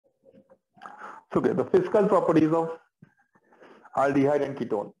So, okay, the physical properties of aldehyde and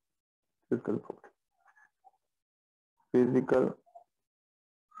ketone. Physical property. Physical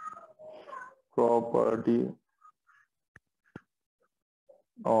property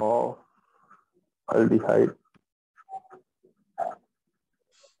of aldehyde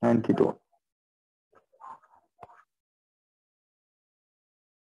and ketone.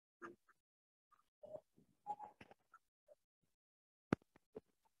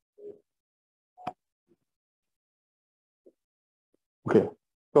 Okay,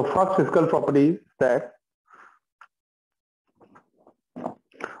 so first physical property is that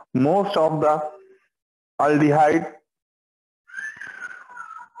most of the aldehyde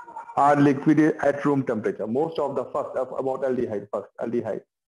are liquid at room temperature. Most of the first about aldehyde, aldehyde.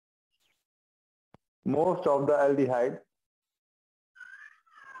 Most of the aldehyde,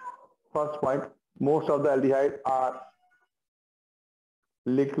 first point, most of the aldehyde are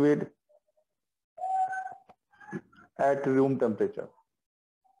liquid at room temperature.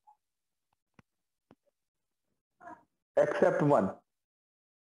 Except one,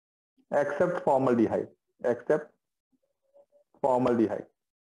 except formaldehyde, except formaldehyde.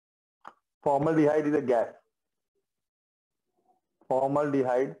 Formaldehyde is a gas.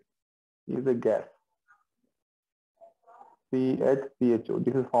 Formaldehyde is a gas. CHCHO.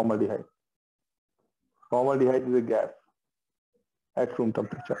 This is formaldehyde. Formaldehyde is a gas at room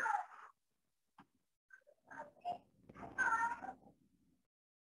temperature.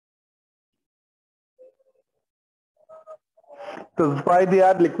 So why they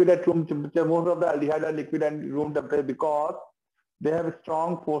are liquid at room temperature? Most of the aldehyde are liquid at room temperature because they have a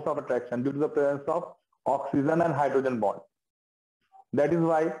strong force of attraction due to the presence of oxygen and hydrogen bond. That is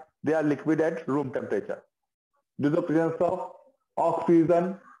why they are liquid at room temperature. Due to the presence of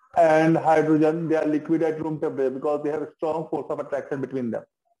oxygen and hydrogen, they are liquid at room temperature because they have a strong force of attraction between them.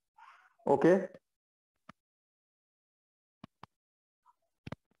 Okay?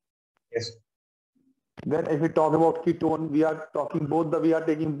 Yes. Then if we talk about ketone, we are taking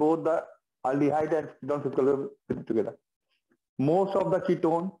both the aldehyde and ketone physical together. Most of the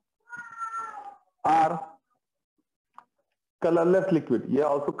ketone are colorless liquid. Yeah,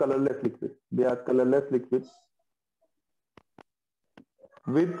 also colorless liquid. They are colorless liquid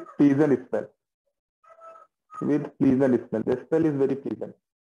with pleasant smell. With pleasant smell. The smell is very pleasant.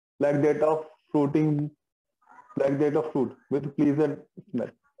 Like that of fruiting, like that of fruit with pleasant smell.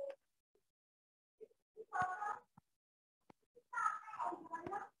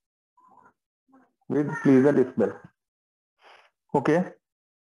 With pleasant smell. Okay.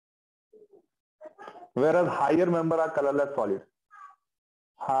 Whereas higher member are colorless solids.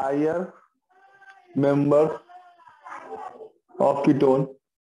 Higher members of ketone,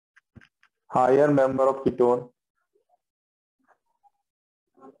 higher member of ketone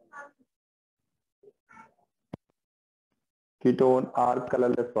are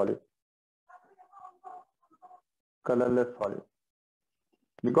colorless solid. Colorless solid.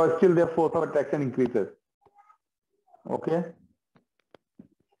 Because still their force of attraction increases. Okay.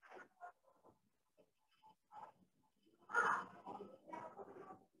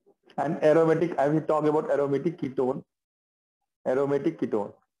 And aromatic, I will talk about aromatic ketone. Aromatic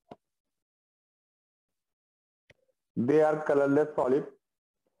ketone. They are colorless solid.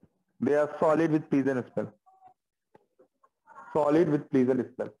 They are solid with pleasant smell. Solid with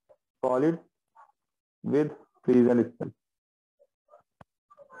pleasant smell. Solid with pleasant smell.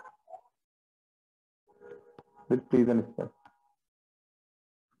 With pleasant smell.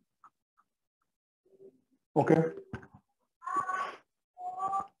 Okay.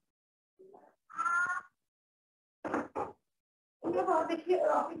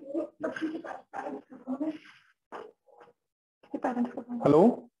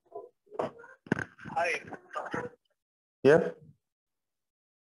 Hello. Hi, doctor. Yes.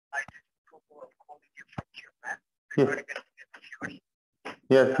 I just calling you from Japan. Yes.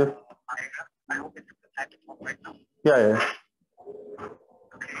 Yes. Yes. I hope it's a good time right now. Yeah. Yeah.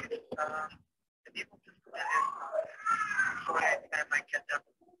 Okay. The name of this student is, sorry, I think I might get the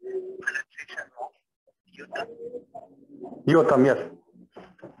pronunciation wrong. Yuta. Yotam, yes.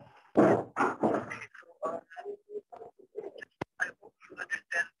 Okay, so I hope you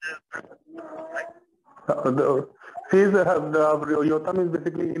understand the purpose, right? Yotam is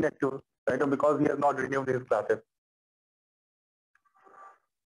basically inactive, right? Because he has not renewed his classes.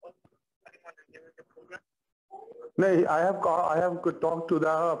 No, I have talked to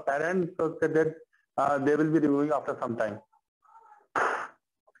the parents, so said that they will be reviewing after some time.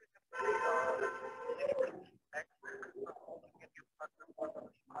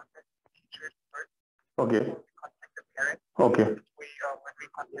 Okay. Okay. When we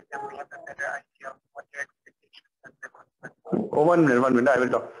completely a better idea of what your expectations and the consequences. Oh, 1 minute, I will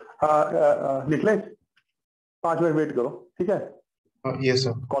talk. Nikhilesh 5 minute wait करो, ठीक है? Yes,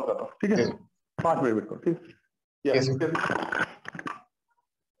 sir. Call कर दो, ठीक है? 5 minute wait करो, ठीक? Yes, sir.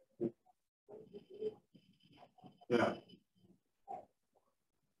 Yeah.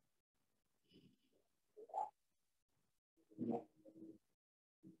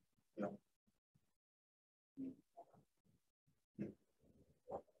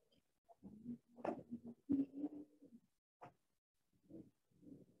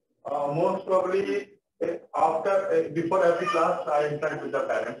 Most probably after before every class I interact with the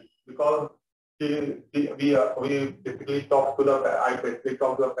parents because we basically talk to the I basically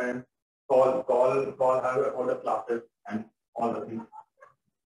talk to the parents, call have all the classes and all the things.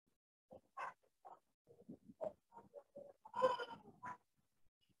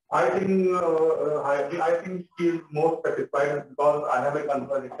 I think she is more satisfied because I have a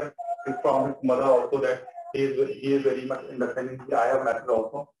conversation from his mother also that he is very much understanding. I have met her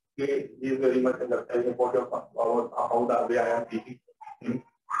also. He is very much understanding about how the way I am teaching him.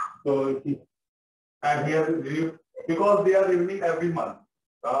 So he has reviewed because they are reviewing every month.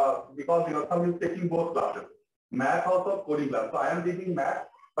 Because some is taking both classes, math also coding class. So I am taking math,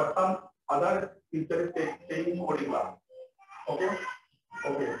 but some other teacher is taking coding class. Okay.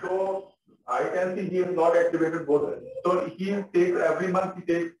 Okay, so I can see he has not activated both. So he takes every month he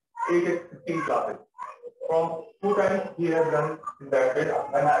takes 8 and 16 classes. From 2 times he has done that way.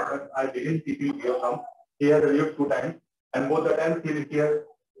 When I didn't teach him here some, he has reviewed 2 times, and both the times he has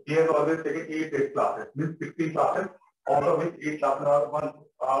always taken 8 classes. Means 16 classes, out of which 8 classes are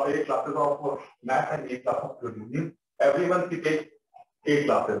 8 classes of math and 8 classes of coding. Means every month he takes 8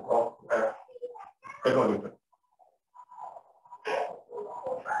 classes of evolution.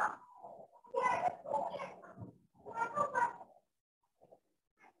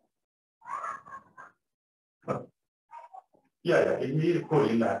 Yeah, he is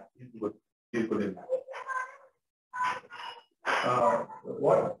good in that. He's good in that.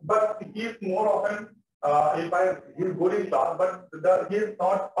 But he is more often, he's good in class, but he is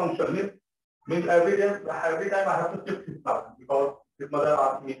not functional. Means every time I have to shift his class because his mother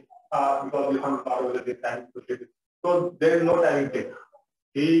asked me, because we have not over this time to shift it. So there is no timing fix.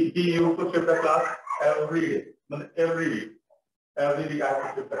 He used to shift the class every day, every week. Every week I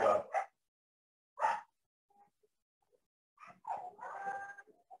have to shift the class.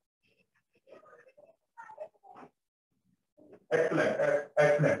 Excellent.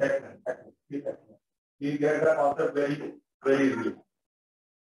 He gets the concept very easily.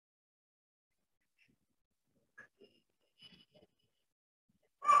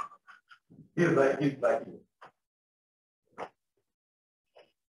 He's like you.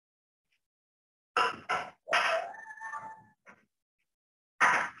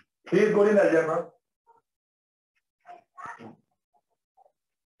 He is good in algebra,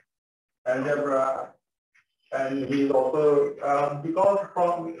 and he is also because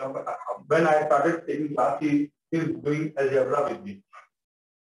from when I started taking class, he is doing algebra with me.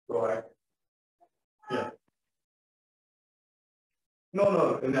 So yeah.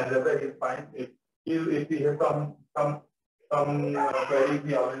 No, in algebra he is fine. If he has some queries,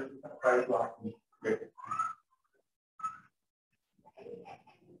 he always tries to ask me. Okay.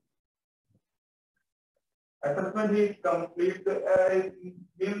 Assessment he completes.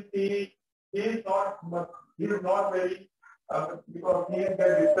 He is not very because he is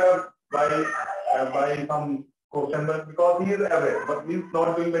get disturbed by some question, but because he is average, but he is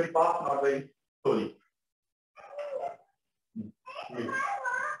not doing very fast, not very slowly.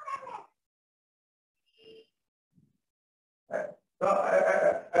 So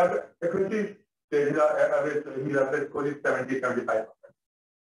accuracy, his average score is 70-75%.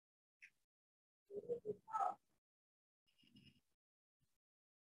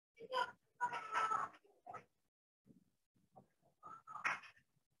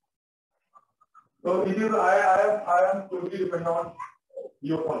 So it is I am totally dependent on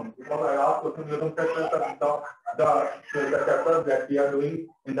your phone because I asked question your the chapters that we are doing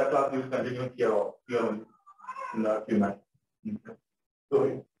in the class you continue here only in the human.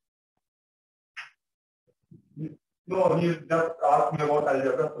 So no, he just asked me about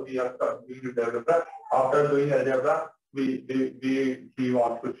algebra, so we are doing algebra. After doing algebra, he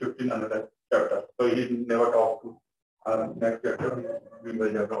wants to shift in another chapter. So he never talked to next chapter. We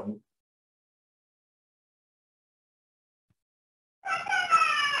doing algebra only.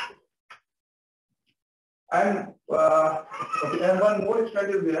 And one more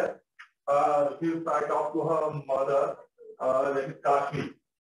study is there. I talked to her mother, that is Kashmir.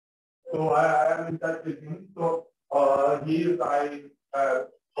 So I am in touch with him. So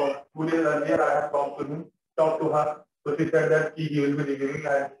for 2 days earlier, I have talked to her. So she said that he will be reviewing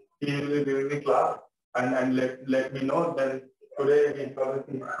and he will be reviewing the class and let me know. Then today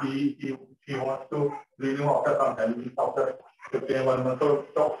he wants to renew after some time, after 1 month. So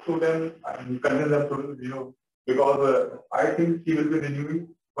talk to them and convince them to renew because I think he will be renewing,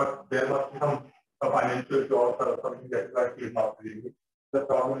 but there must be some financial issue or something that's why he is not renewing. The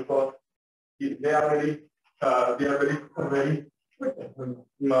problem because they are very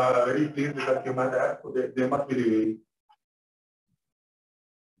very pleased with the human app, so they must be reviewing.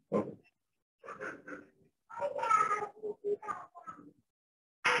 Okay.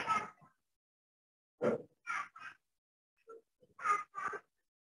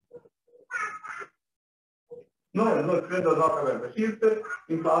 No, student does not have it. She is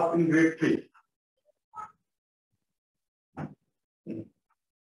in class in grade 3.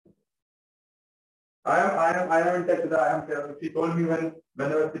 I am in touch with her. She told me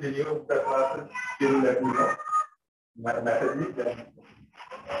whenever she renews the classes, she will let me know. Message me.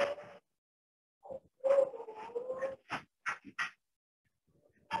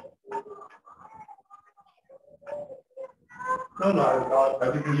 No,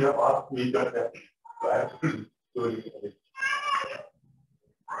 everything you have asked me just that. So I have to do it.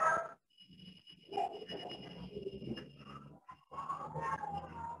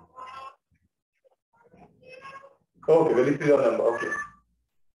 Okay, very clear number. Okay.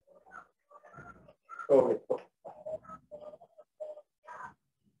 Okay.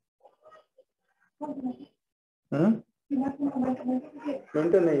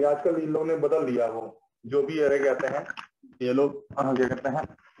 Mental नहीं, आजकल इन लोगों ने बदल दिया वो जो भी array कहते हैं ये लोग क्या कहते हैं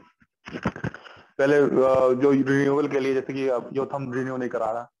पहले जो रिन्यूअल के लिए जैसे कि जो हम रिन्यू नहीं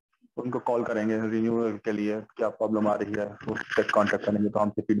करा रहा उनको कॉल करेंगे रिन्यूअल के लिए क्या प्रॉब्लम आ रही है वो कांटेक्ट करेंगे तो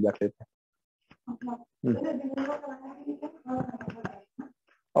हमसे फीडबैक लेते हैं।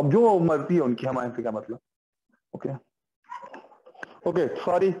 अब जो मर्जी है उनकी हमारे से क्या मतलब। Okay okay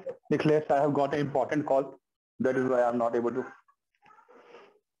sorry Nikhilesh I have got an important call that is why I am not able to.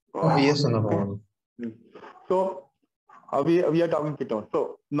 Yes, no problem. So we are talking ketones. So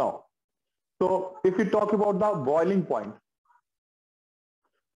now, so if we talk about the boiling point,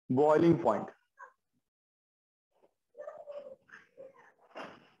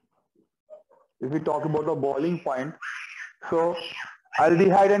 if we talk about the boiling point, so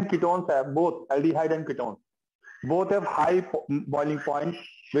aldehyde and ketones have both aldehyde and ketones both have high boiling point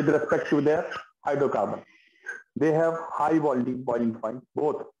with respect to their hydrocarbon. They have high boiling point.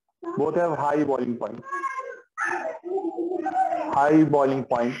 Both have high boiling point. High boiling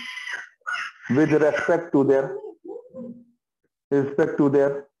point with respect to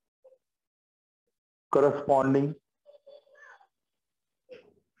their corresponding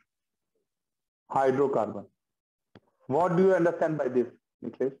hydrocarbon. What do you understand by this,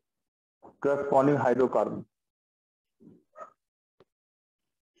 Niklesh? Corresponding hydrocarbon.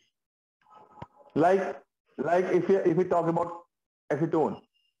 Like if we talk about acetone,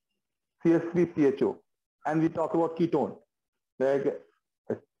 CS3CHO, and we talk about ketone, like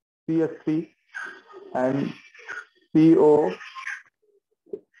CS3 and CO.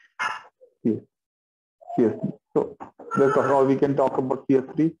 CS3. So that's how we can talk about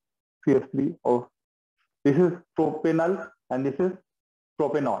CS3 of this is propanol and this is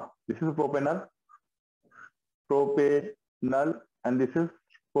propanol. This is propanol and this is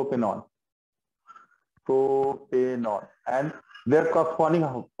propanol. And their corresponding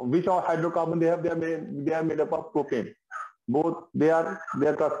which hydrocarbon they have, they are made up of propane. Both their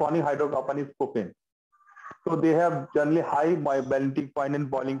corresponding hydrocarbon is propane. So they have generally high melting point and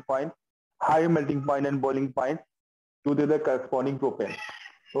boiling point, high melting point and boiling point to the corresponding propane.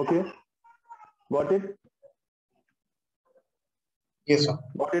 Okay, got it? Yes, sir.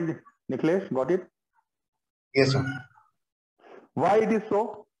 Got it, Niklesh? Got it? Yes, sir. Why it is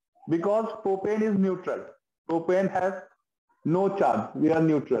so? Because propane is neutral. Propane has no charge. We are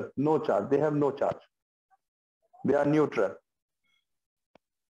neutral. No charge. They have no charge. They are neutral.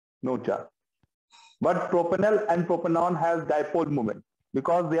 No charge. But propanol and propanone has dipole moment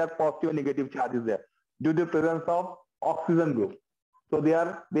because they are positive and negative charges there due to the presence of oxygen group. So they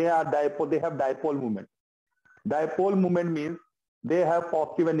have dipole. They have dipole moment. Dipole moment means they have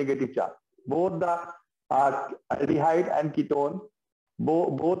positive and negative charge. Both the aldehyde and ketone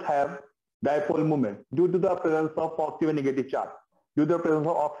both have dipole moment due to the presence of positive and negative charge, due to the presence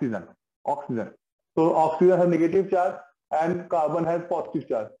of oxygen. So oxygen has negative charge and carbon has positive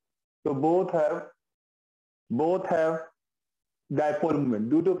charge. So both have dipole moment.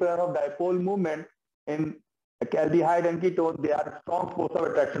 Due to the presence of dipole moment in aldehyde and ketone, they are strong force of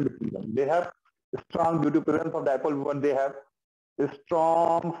attraction between them. They have strong due to presence of dipole moment. They have a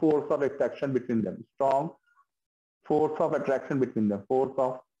strong force of attraction between them. Strong force of attraction between them. Force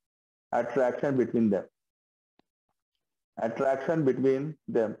of attraction between them. Attraction between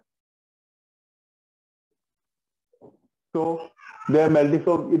them. So they are melting.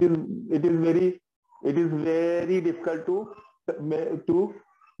 So it is very difficult to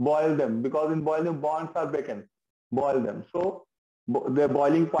boil them, because in boiling bonds are broken. Boil them. So the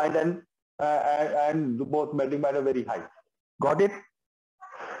boiling point and both melting point are very high. Got it?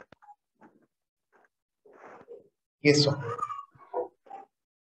 Yes, sir.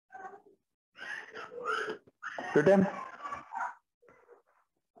 Written?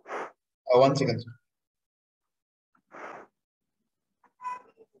 1 second, sir.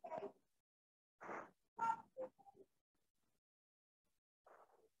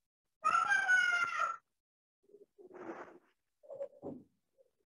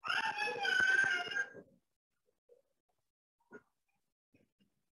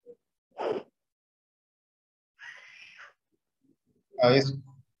 Yes, sir.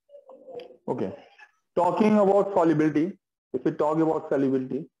 Okay. Talking about solubility, if we talk about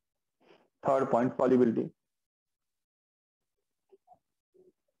solubility, third point, solubility.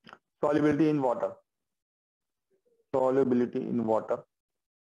 Solubility in water. Solubility in water.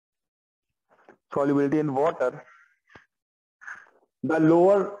 Solubility in water. The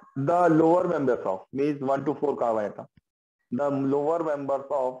lower members of, means 1 to 4 carbon atom. The lower members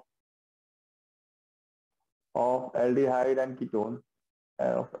of aldehyde and ketone.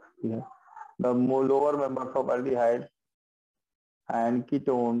 The lower members of aldehyde and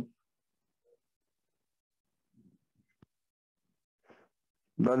ketones.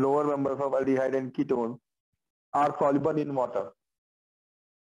 The lower members of aldehyde and ketone are soluble in water.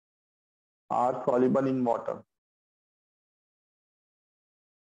 Are soluble in water.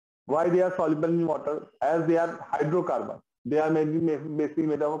 Why they are soluble in water? As they are hydrocarbon. They are basically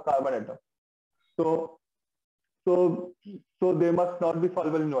made up of carbon atom. So they must not be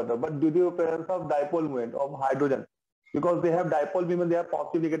soluble in water. But due to the presence of dipole moment of hydrogen, because they have dipole moment, they have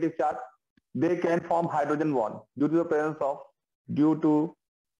positive negative charge, they can form hydrogen bond due to the presence of dipole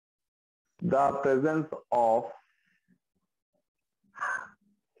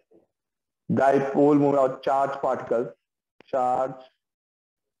moment or charge particles,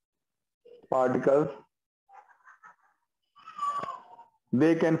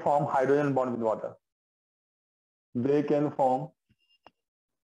 they can form hydrogen bond with water. They can form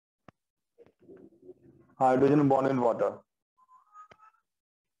hydrogen bond in water.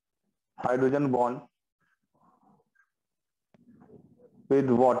 Hydrogen bond with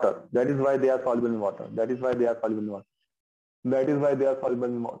water. That is why they are soluble in water. That is why they are soluble in water. That is why they are soluble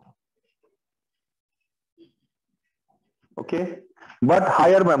in water. Okay. But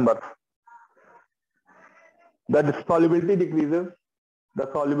higher members, the solubility decreases. The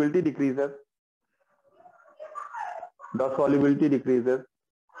solubility decreases. The solubility decreases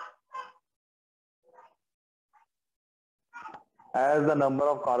as the number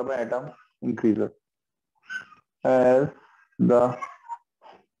of carbon atoms increases. As the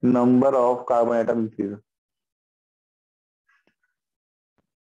number of carbon atoms increases.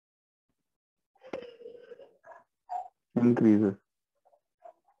 Increases.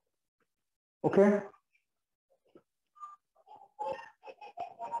 Okay.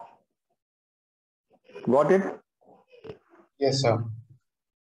 Got it? Yes, sir.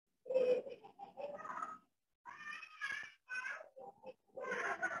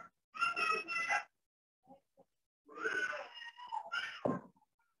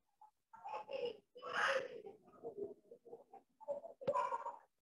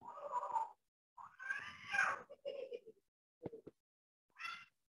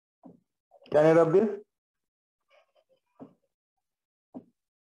 Can I rub this?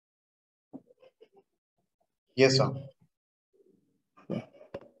 Yes, sir.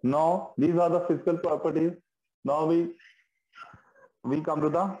 Now these are the physical properties. Now we come to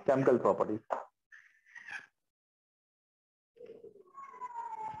the chemical properties.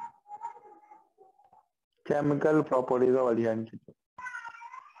 Chemical properties of aldehyde and ketone.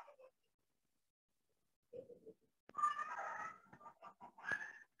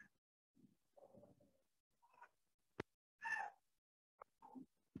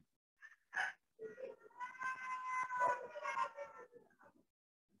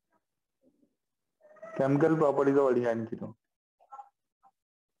 Chemical properties of aldehyde and ketone.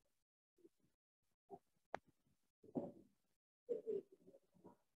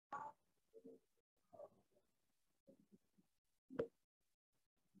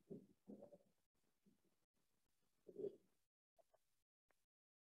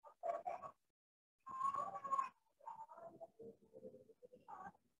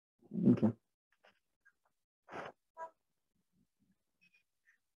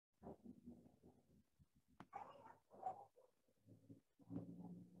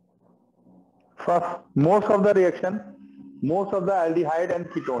 First, most of the aldehyde and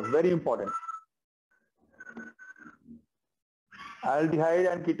ketones, very important.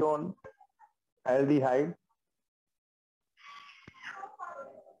 Aldehyde and ketone, aldehyde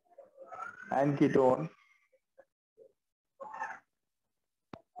and ketone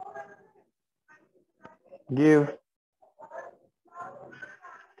give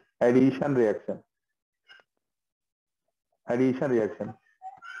addition reaction. Addition reaction.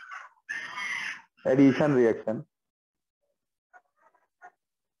 Addition reaction.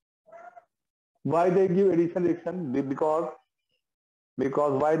 Why they give addition reaction? Because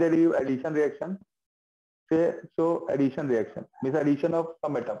why they give addition reaction? Say so addition reaction means addition of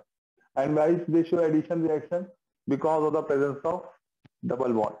some atom. And why they show addition reaction? Because of the presence of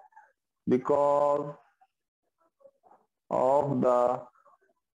double bond. Because of the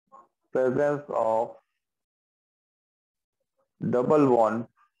presence of double bond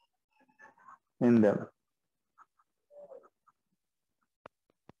in them.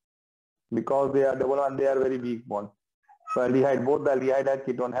 Because they are double bond, they are very weak bond. So aldehyde, both the aldehyde and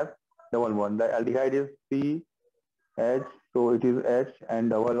ketone have double bond. The aldehyde is CH, so it is H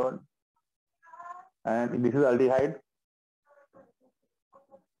and double bond. And this is aldehyde.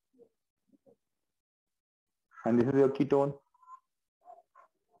 And this is your ketone.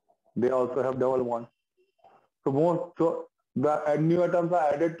 They also have double bond. So the new atoms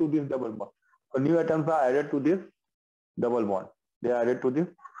are added to this double bond. So new atoms are added to this double bond. They are added to this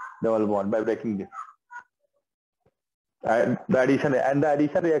double bond by breaking this. And the addition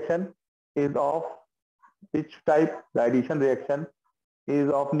reaction is of which type? The addition reaction is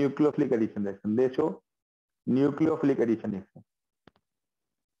of nucleophilic addition reaction. They show nucleophilic addition reaction.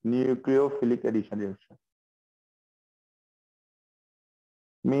 Nucleophilic addition reaction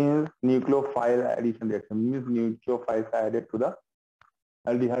means nucleophile addition reaction means nucleophiles are added to the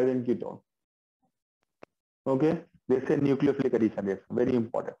aldehyde and ketone. Okay, they say nucleophilic addition reaction, very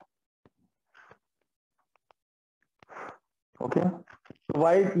important. Okay, so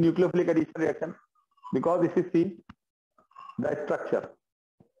why nucleophilic addition reaction? Because if you see the structure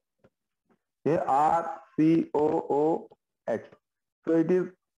here RCOOH, so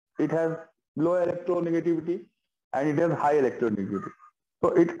it has low electronegativity and it has high electronegativity. So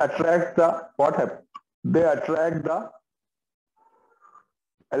it attracts the what happens? They attract the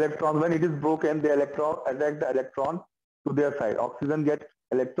electron. When it is broken, the electron attract the electron to their side. Oxygen gets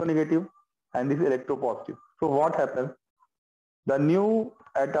electronegative and this is electropositive. So what happens? The new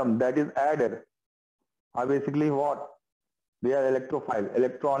atom that is added are basically what? They are electrophile,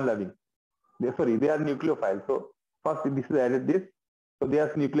 electron loving. They are nucleophile. So first this is added this. So they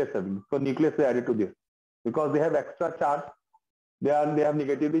are nucleus loving. So nucleus is added to this because they have extra charge. They have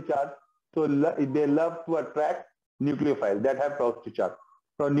negatively charged. So they love to attract nucleophile that have positive charge.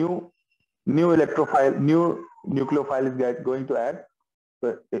 So new electrophile, new nucleophile is going to add.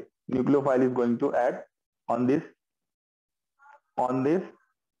 So nucleophile is going to add on this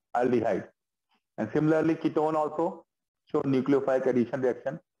aldehyde. And similarly, ketone also show nucleophile addition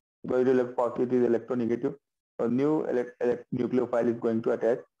reaction because it is positive, it is electronegative. So new nucleophile is going to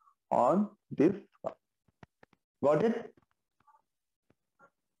attach on this. Got it?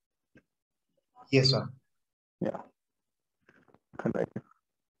 Yes, sir. Yeah. Correct.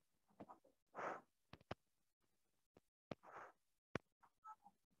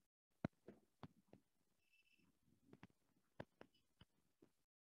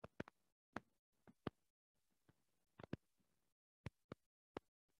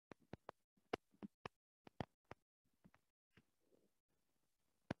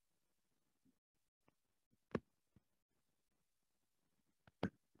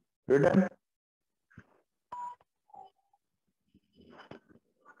 Written?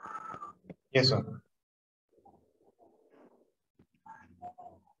 Yes, sir.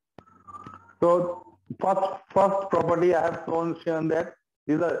 So first property I have shown that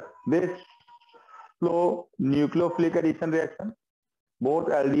they show nucleophilic addition reaction. Both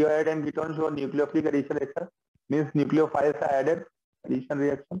aldehyde and ketone show nucleophilic addition reaction. Means nucleophiles are added. Addition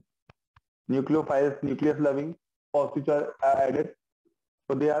reaction. Nucleophiles, nucleus loving, positive are added.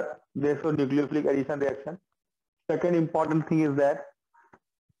 So they show nucleophilic addition reaction. Second important thing is that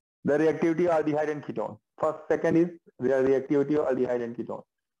the reactivity of aldehyde and ketone. Second is the reactivity of aldehyde and ketone.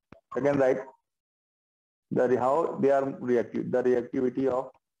 Second, right? How they are reactive. The reactivity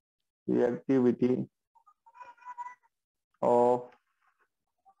of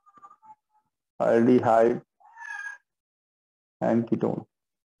aldehyde and ketone.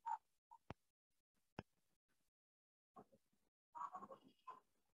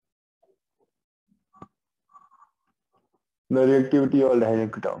 The reactivity of aldehyde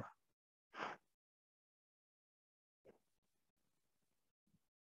and ketone.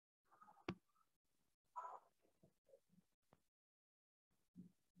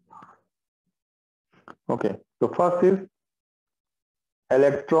 Okay, so first is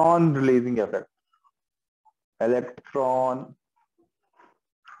electron releasing effect. Electron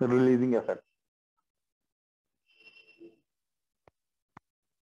releasing effect.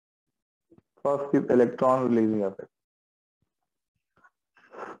 First is electron releasing effect.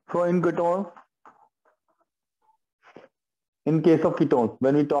 So in ketones, in case of ketones,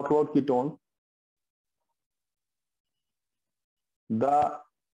 when we talk about ketones, the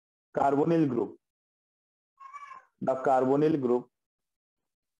carbonyl group,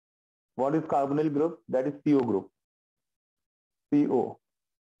 what is carbonyl group? That is CO group. CO.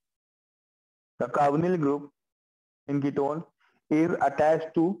 The carbonyl group in ketone is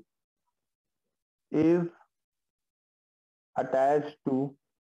attached to two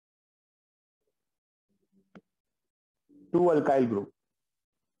alkyl group.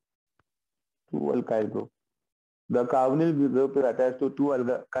 The carbonyl group is attached to two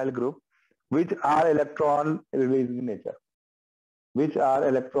alkyl group which are electron releasing in nature. Which are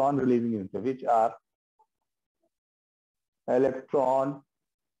electron repelling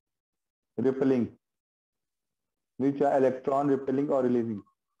or releasing.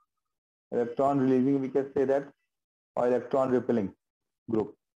 Electron releasing, we can say that, or electron repelling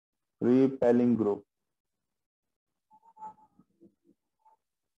group. Repelling group.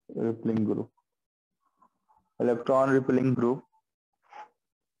 Electron repelling group.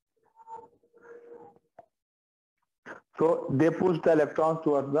 So they push the electrons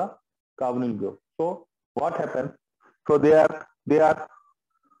towards the carbonyl group. So what happens? So they are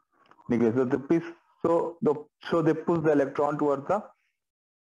negative. So they push the electron towards the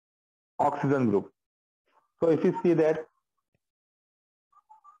oxygen group. So if you see that,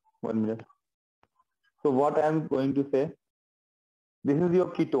 1 minute. So what I am going to say, this is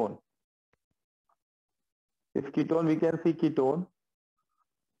your ketone. This ketone, we can see ketone.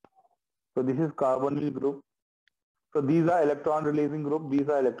 So this is carbonyl group. So these are electron releasing group. These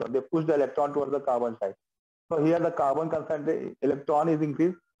are electron. They push the electron towards the carbon side. So here the carbon concentration electron is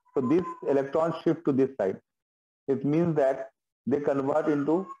increased. So this electron shift to this side. It means that they convert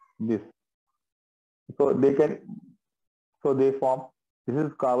into this. So they form, this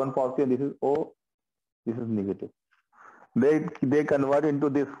is carbon positive, this is O, this is negative. They convert into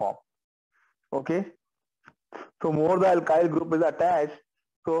this form. Okay. So more the alkyl group is attached.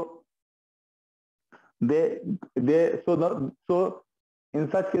 So so in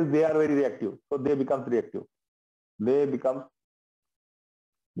such case they are very reactive. So they become reactive.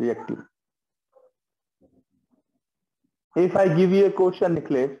 If I give you a question,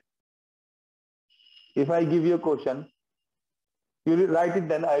 Nicholas, you will write it,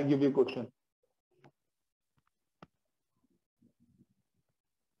 then I give you a question.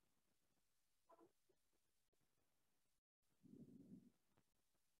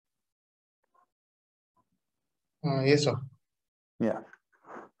 Yes, sir. Yeah.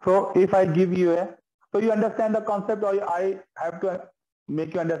 So if I give you so you understand the concept, or I have to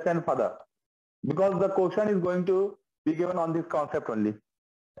make you understand further? Because the question is going to be given on this concept only.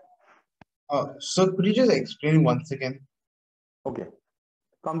 So could you just explain once again? Okay.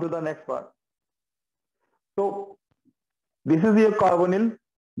 Come to the next part. So this is your carbonyl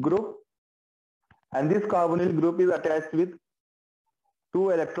group, and this carbonyl group is attached with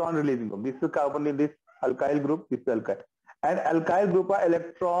two electron releasing group. This is carbonyl, this alkyl group, this is alkyl. And alkyl group are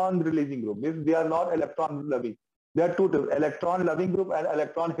electron releasing group. They are not electron loving. There are two types, electron loving group and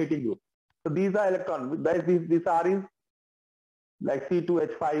electron hating group. So these are electron. This R is like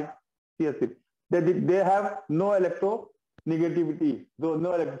C2H5, CS6. They have no electronegativity. So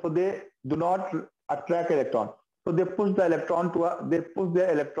they do not attract electron. So they push the electron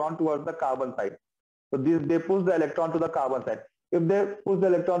their electron towards the carbon side. So they push the electron to the carbon side. If they push the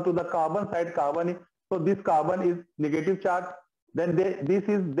electron to the carbon side, so this carbon is negative charge. Then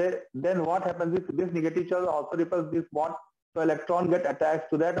then what happens is this negative charge also repels this bond. So electron get attached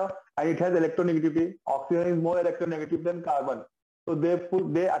to that, and it has electronegativity. Oxygen is more electronegative than carbon. So they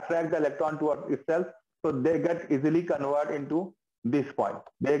attract the electron towards itself. So they get easily converted into this point.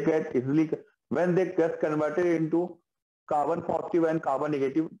 When they get converted into carbon positive and carbon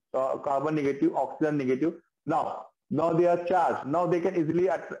negative, oxygen negative. Now they are charged. Now they can easily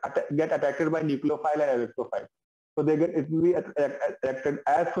get attracted by nucleophile and electrophile. So they get easily attracted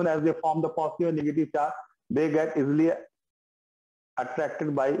as soon as they form the positive and negative charge. They get easily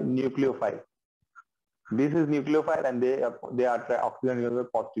attracted by nucleophile. This is nucleophile, and they attract oxygen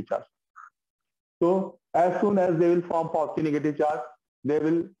with positive charge. So as soon as they will form positive negative charge, they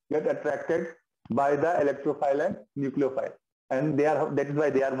will get attracted by the electrophile and nucleophile, and that is why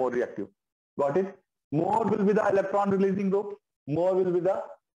they are more reactive. Got it? More will be the electron releasing group. More will be the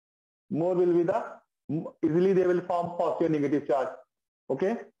easily they will form positive and negative charge.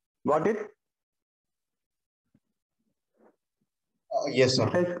 Okay, got it? Yes, sir.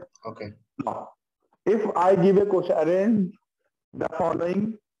 Yes. Okay. Now, if I give a question, arrange the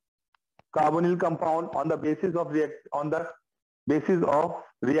following carbonyl compound on the basis of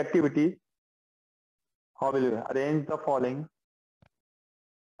reactivity. How will you arrange the following?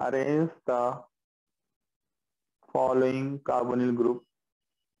 Arrange the following carbonyl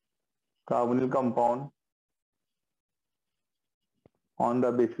compound on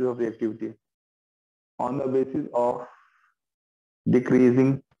the basis of reactivity, on the basis of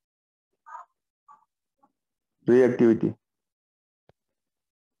decreasing reactivity.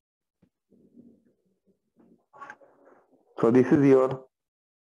 So this is your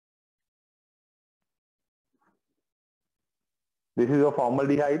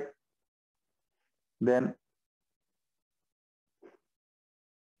formaldehyde. Then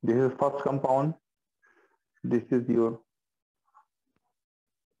this is first compound. This is your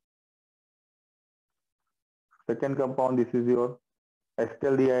second compound. This is your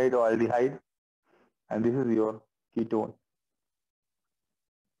acetaldehyde or aldehyde, and this is your ketone.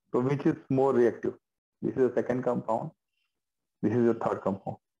 So which is more reactive? This is the second compound. This is the third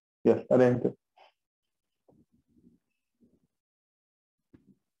compound. Yes, arrange it.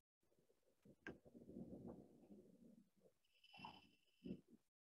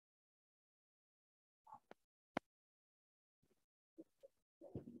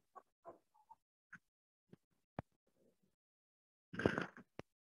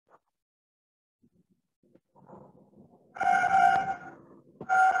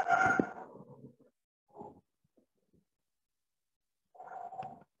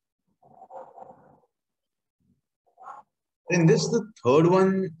 And this the third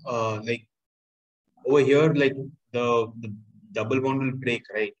one, like over here, like the double bond will break,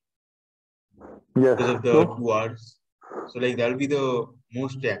 right? Yes. Because of the So 2 hours. So like that will be the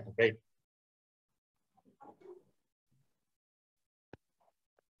most reactive, right?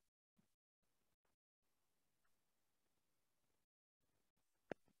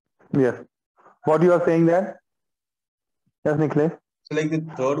 yes. What you are saying there? Yes, Nicholas. So like the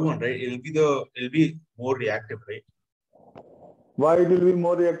third one, right? It'll be more reactive, right? Why it will be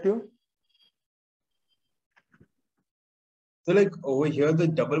more reactive? So like over here, the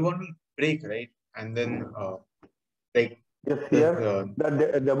double bond will break, right? And then like Yes, here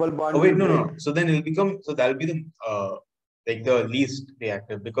the double bond oh wait, will no, break. no. So then it'll become, so that'll be the like the least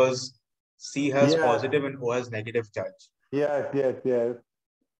reactive because C has Yes. positive and O has negative charge. Yes, yes, yes.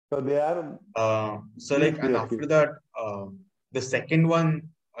 So they are So least like, and reactive. after that, the second one,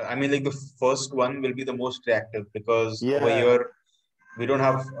 I mean, like the first one will be the most reactive because over Yes, here we don't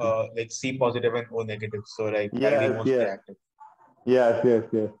have like C positive and O negative. So like that'll be yes, most yes, reactive. yes, yes,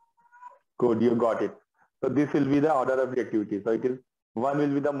 yes. Good, you got it. So this will be the order of reactivity. So it is one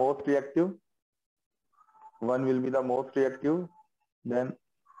will be the most reactive, one will be the most reactive, then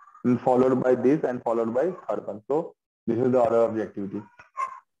followed by this and followed by third one. So this is the order of reactivity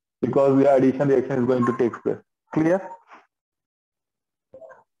because the addition reaction is going to take place. Clear?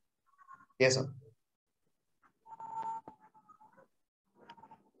 Yes, sir.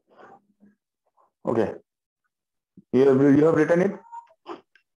 Okay. You have written it?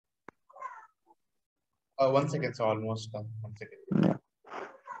 1 second, so almost done. 1 second. Yeah.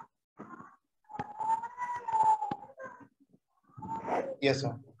 Yes,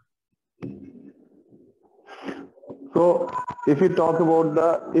 sir. So if we talk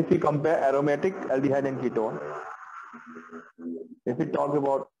about if we compare aromatic aldehyde and ketone, if we talk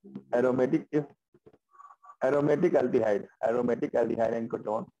about aromatic aldehyde and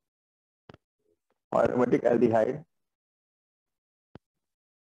ketone, or aromatic aldehyde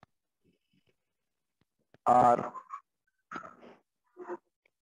are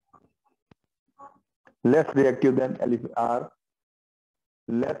less reactive than aldehyde,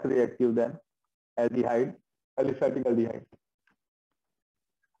 aliphatic aldehyde.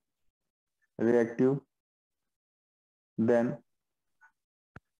 Reactive than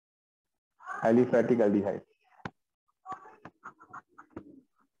aliphatic aldehyde.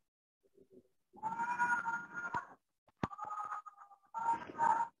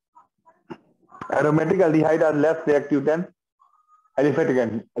 Aromatic aldehyde are less reactive than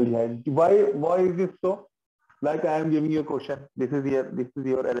aliphatic aldehyde. Why is this so? Like I am giving you a question. This is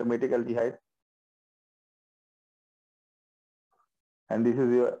your aromatic aldehyde, and this is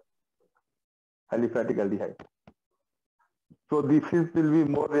your aliphatic aldehyde. So this will be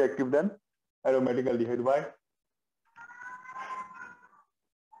more reactive than aromatic aldehyde. Why?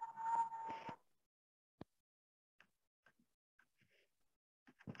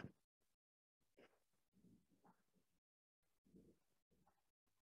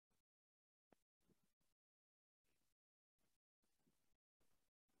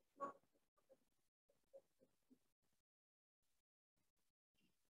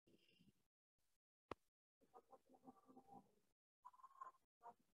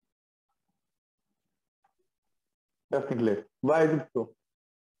 Just neglect. Why is it so?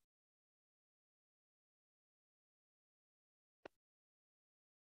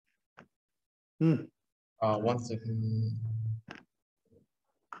 Hmm. 1 second.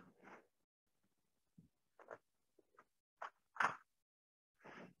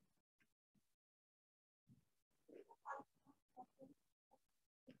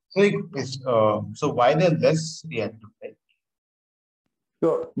 So why they're less reactive, right?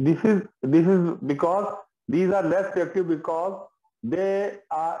 So this is because these are less reactive because they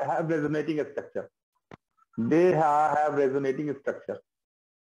have resonating structure. They have resonating structure.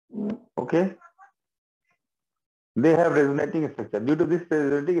 Okay. They have resonating structure. Due to this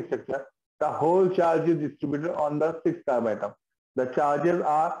resonating structure, the whole charge is distributed on the 6 carbon atom. The charges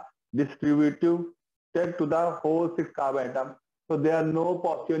are distributed to the whole 6 carbon atom. So there are no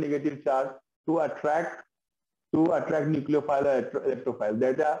positive negative charge to attract nucleophile or electrophile.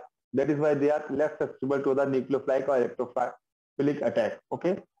 That is why they are less susceptible to the nucleophilic or electrophilic attack.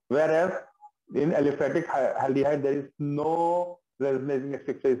 Okay. Whereas in aliphatic aldehyde there is no resonating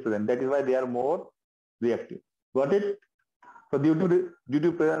structure is present. That is why they are more reactive. Got it? So due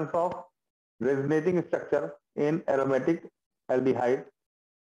to presence of resonating structure in aromatic aldehyde,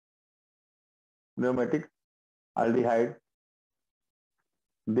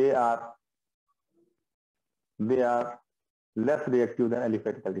 they are less reactive than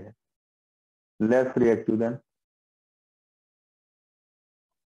aliphatic aldehyde. Less reactive than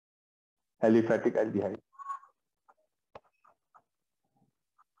aliphatic aldehyde.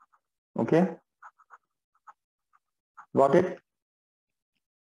 Okay? Got it?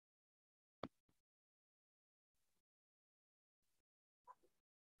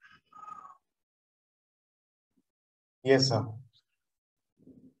 Yes, sir.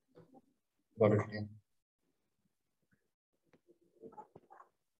 Got it. Yeah.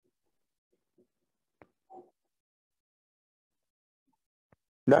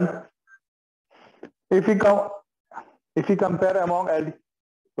 Done? If we compare among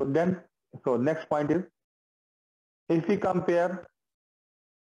aldehyde, so next point is if we compare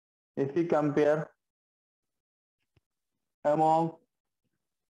among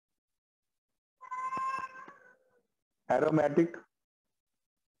aromatic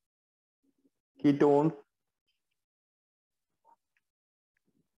ketones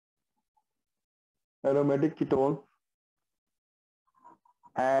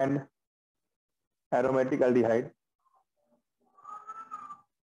and aromatic aldehyde,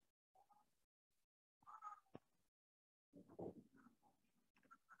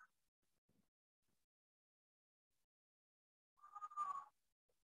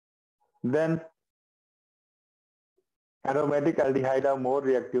 then aromatic aldehyde are more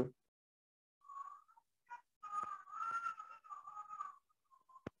reactive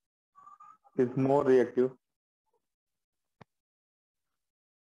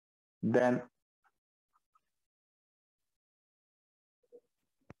than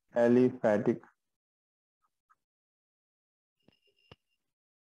aliphatic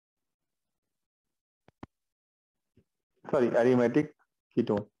aromatic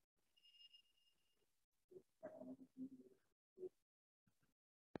ketone.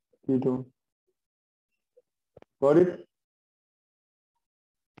 Got it?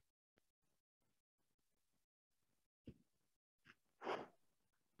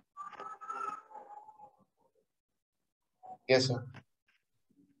 Yes, sir.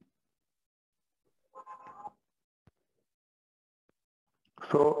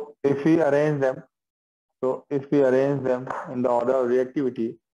 So if we arrange them in the order of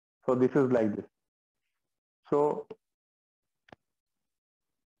reactivity, so this is like this. So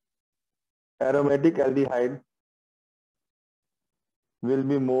aromatic aldehyde will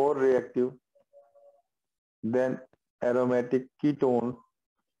be more reactive than aromatic ketones,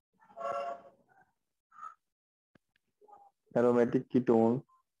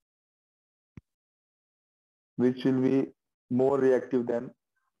 which will be more reactive than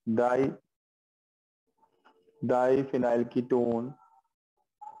diphenyl ketone,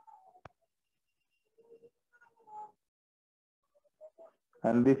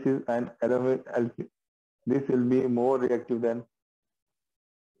 and this will be more reactive than,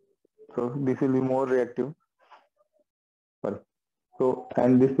 so this will be more reactive, sorry, so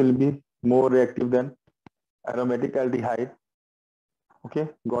and this will be more reactive than aromatic aldehyde. Okay,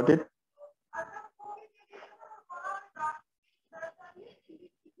 got it?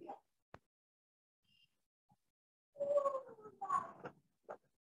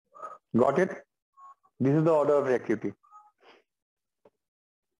 Got it? This is the order of reactivity.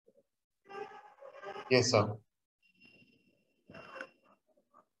 Yes, sir.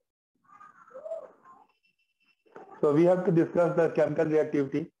 So we have to discuss the chemical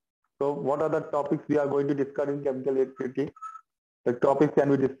reactivity. So what are the topics we are going to discuss in chemical reactivity? The topics can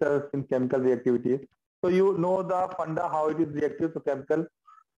be discussed in chemical reactivity. So you know the funda, how it is reactive. So chemical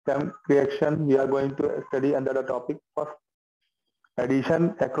reaction we are going to study under the topic. First,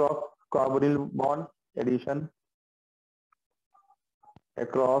 addition across carbonyl bond, addition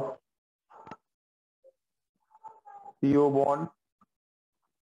across CO bond,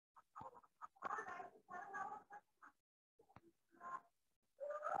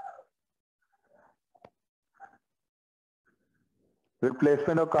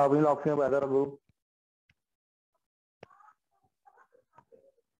 replacement of carbonyl oxygen by other group,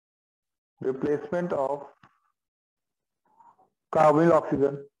 replacement of carbonyl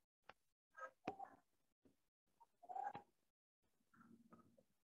oxygen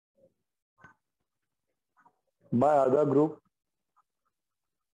by other group,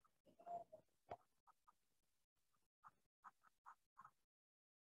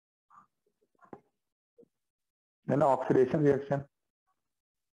 then oxidation reaction,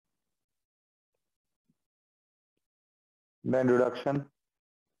 then reduction,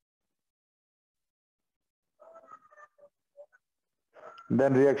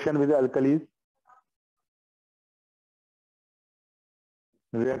 then reaction with alkalis,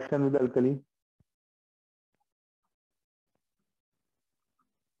 reaction with alkali,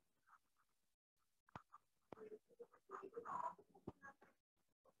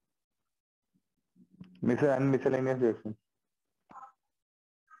 and miscellaneous reaction.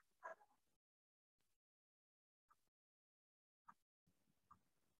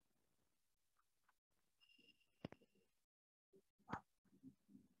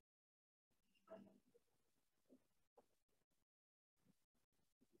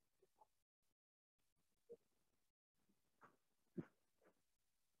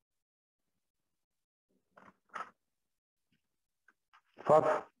 First,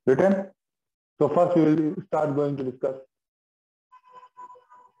 written. So first we will start going to discuss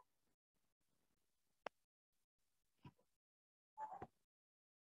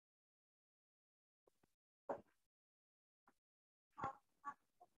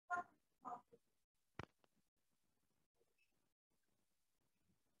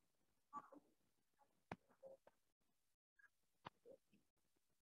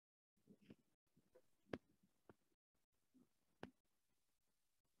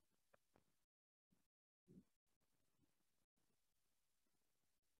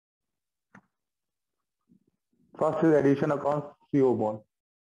first is addition across CO bond.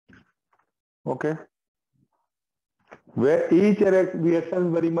 Okay, where each reaction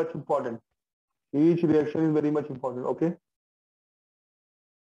is very much important. Each reaction is very much important. Okay.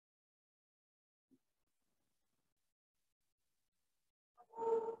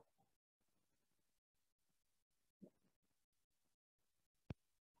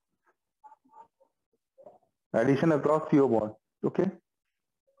 Addition across CO bond. Okay.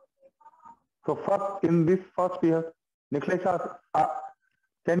 So first in this first we have Niklesh,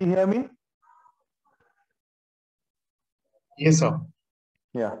 can you hear me? Yes, sir.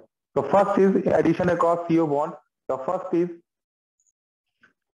 Yeah. So first is addition across CO bond. The first is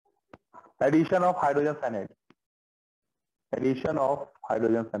addition of hydrogen cyanide. Addition of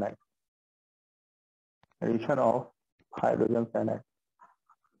hydrogen cyanide. Addition of hydrogen cyanide.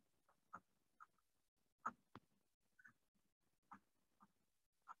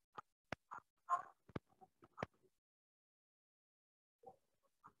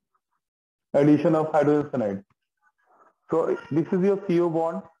 Addition of hydrogen cyanide. So this is your CO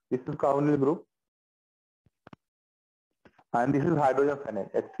bond. This is carbonyl group. And this is hydrogen cyanide,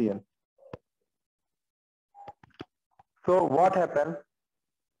 HCN. So what happens?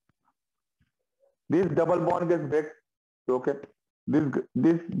 This double bond gets broken.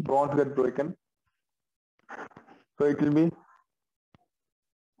 This bonds get broken. So it will be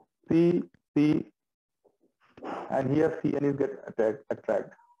C, and here CN is get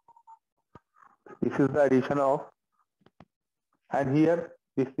attracted. This is the addition of, and here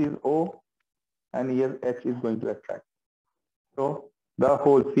this is O, and here H is going to attract. So the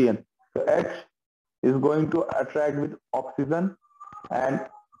whole CN. So H is going to attract with oxygen, and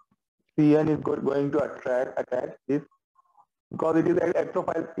CN is going to attract this, because it is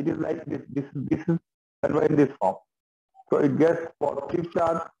electrophile. It is like this. This is conveyed in this form. So it gets positive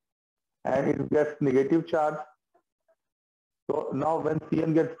charge and it gets negative charge. So now when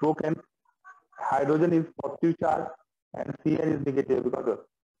CN gets broken, hydrogen is positive charge and CN is negative, because of,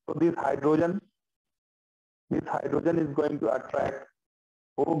 so this hydrogen is going to attract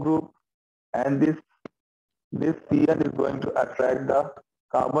O group, and this CN is going to attract the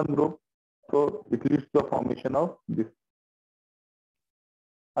carbon group, So it leads to the formation of this.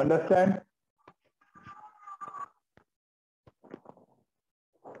 Understand?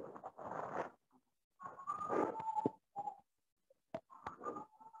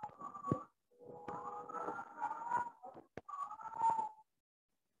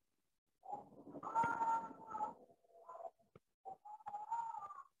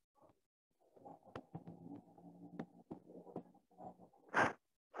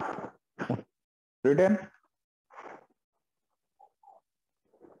 Written?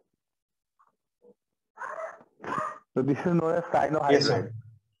 So this is known as cyanohydride. Yes, sir.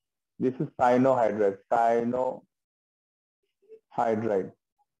 This is cyanohydride. Cyanohydride.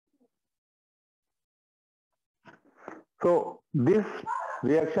 So this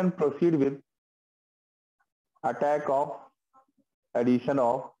reaction proceeds with attack of addition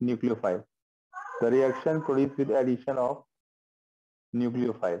of nucleophile. The reaction produces with addition of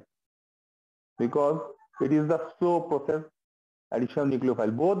nucleophile because it is the slow process addition of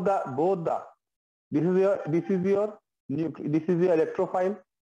nucleophile. This is your electrophile.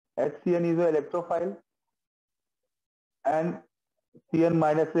 HCN is your electrophile and CN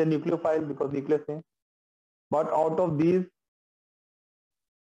minus is a nucleophile because nucleus है. But out of these,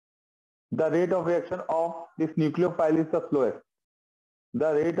 the rate of reaction of this nucleophile is the slowest.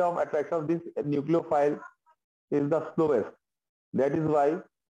 The rate of attraction of this nucleophile is the slowest. That is why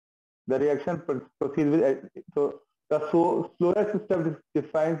the reaction proceeds with. So the slowest step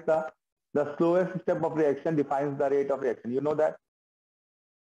defines the slowest step of reaction defines the rate of reaction. You know that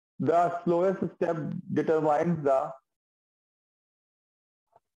the slowest step determines the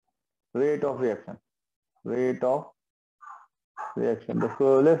rate of reaction. Rate of reaction. The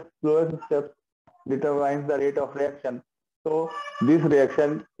slowest step determines the rate of reaction. So this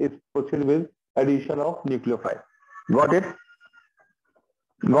reaction is proceeded with addition of nucleophile. Got it?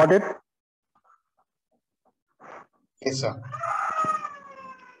 Got it? Yes, sir.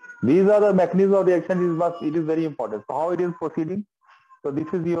 These are the mechanisms of reaction. It is very important. So how it is proceeding? So this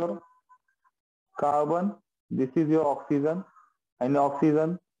is your carbon. This is your oxygen. And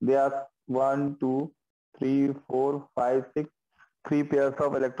oxygen, there are 1, 2, 3, 4, 5, 6. 3 pairs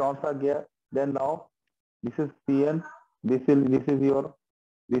of electrons are there. Then now this is CN. This is your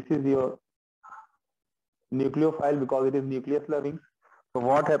nucleophile because it is nucleus loving. So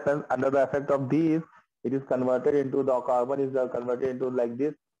what happens under the effect of these? It is converted into the carbon is converted into like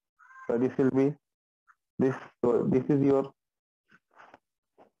this. So this will be this. So this is your.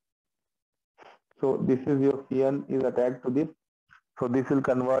 So this is your CN is attached to this. So this will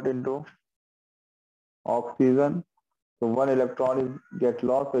convert into oxygen. So one electron is get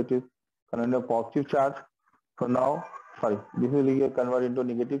lost. So it is converted into positive charge. So now, sorry, this will get converted into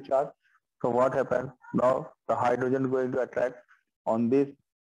negative charge. So what happens now? The hydrogen is going to attract on this.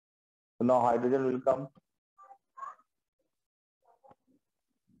 So now hydrogen will come.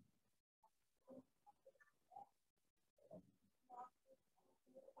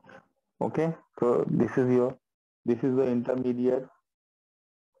 Okay. So this is the intermediate.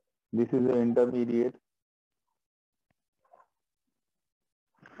 This is the intermediate.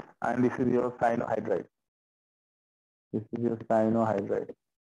 And this is your cyanohydride. This is your cyanohydride.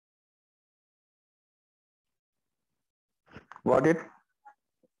 Got it?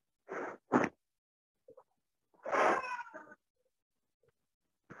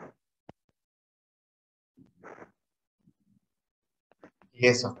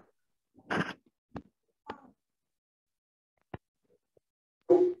 Yes, sir.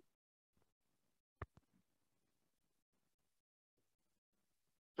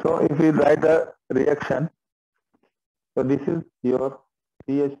 So if we write the reaction, so this is your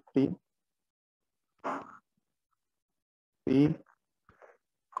CH3, C,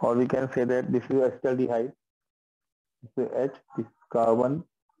 or we can say that this is acetaldehyde. This is H, this is carbon,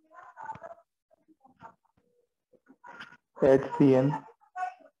 HCN.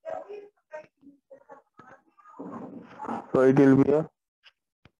 So it will be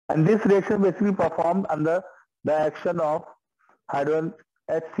and this reaction basically performed under the action of hydrogen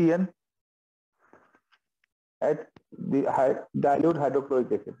HCN at the dilute hydrochloric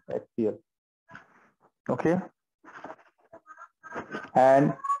acid, HCl. Okay,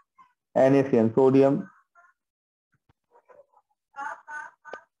 and NaCN, sodium.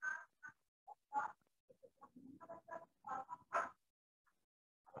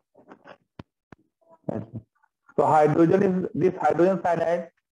 So this hydrogen cyanide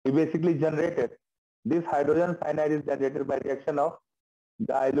is basically generated. This hydrogen cyanide is generated by reaction of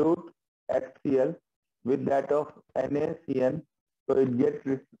dilute HCl with that of NaCN. So it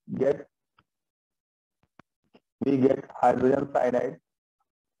we get hydrogen cyanide.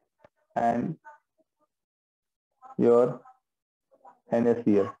 and your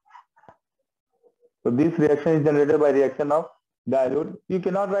NaCl. So this reaction is generated by reaction of dilute. You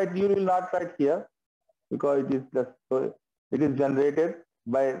will not write here because it is just, so it is generated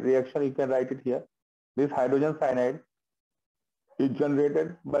by reaction. You can write it here. This hydrogen cyanide is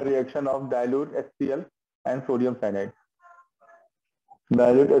generated by reaction of dilute HCl and sodium cyanide.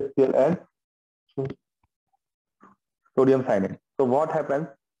 Dilute HCl and sodium cyanide. So what happens?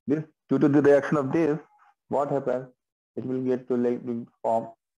 This, due to the reaction of this, what happens? It will get to like form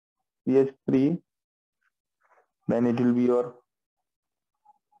CH3. Then it will be your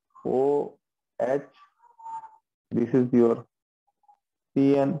OH. This is your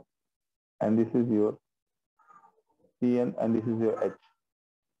CN, and this is your CN, and this is your H.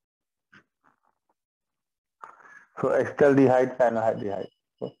 So acetaldehyde, cyanohydride.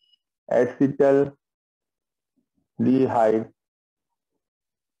 So acetaldehyde,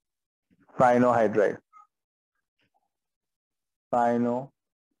 cyanohydride.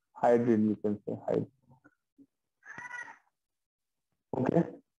 Cyanohydride, you can say hydride. Okay.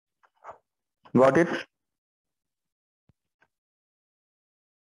 Got it?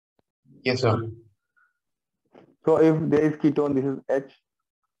 Yes, sir. So if there is ketone, this is H.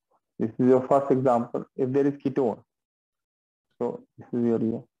 This is your first example. If there is ketone, so this is your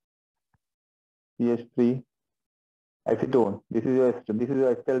CH3 acetone. This is your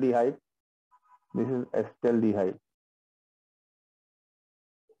acetaldehyde. This is acetaldehyde.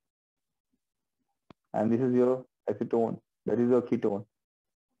 And this is your acetone. That is your ketone.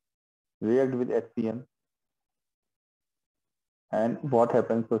 React with HCN. And what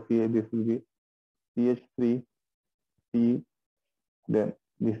happens? So this will be CH3, C, then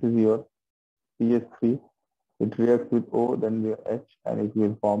this is your CH3. It reacts with O, then your H, and it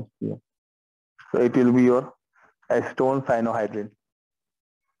will form here. So it will be your acetone cyanohydride.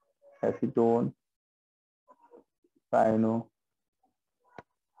 Acetone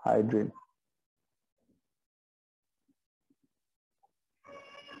cyanohydride.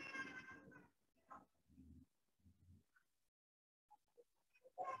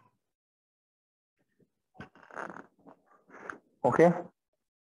 Okay.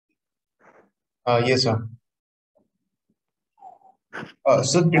 Yes, sir.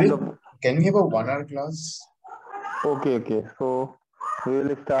 So today, can we have a 1 hour class? Okay. So we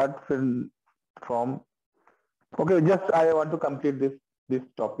will start from. Okay, just I want to complete this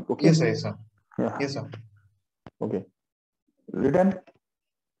topic. Okay. Yes, sir. Yes, sir. Yeah. Yes, sir. Okay. Written?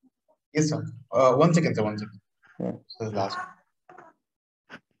 Yes, sir. 1 second, sir. 1 second. Yeah. So the last.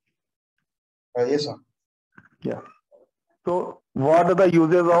 Yes, sir. Yeah. So what are the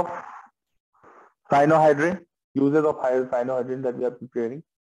uses of cyanohydrin? Uses of cyanohydrin that we are preparing.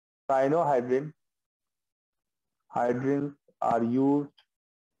 Cyanohydrin hydrins are used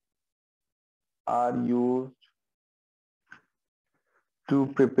to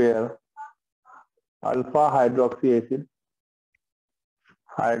prepare alpha hydroxy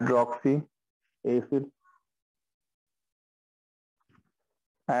acid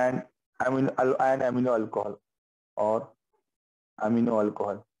and amino alcohol or amino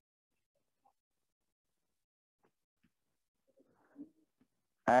alcohol.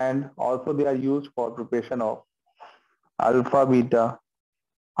 And also they are used for preparation of alpha beta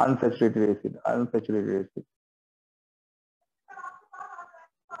unsaturated acid.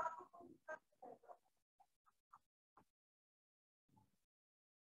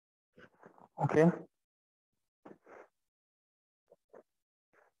 Okay.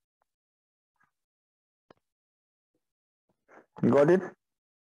 You got it?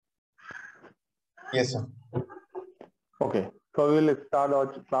 Yes, sir. Okay. So we will start our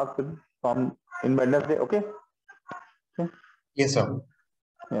class from in Wednesday. Okay. Yes, sir.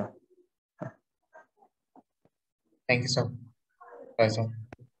 Yeah. Thank you, sir. Bye, sir.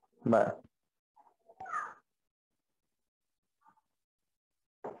 Bye.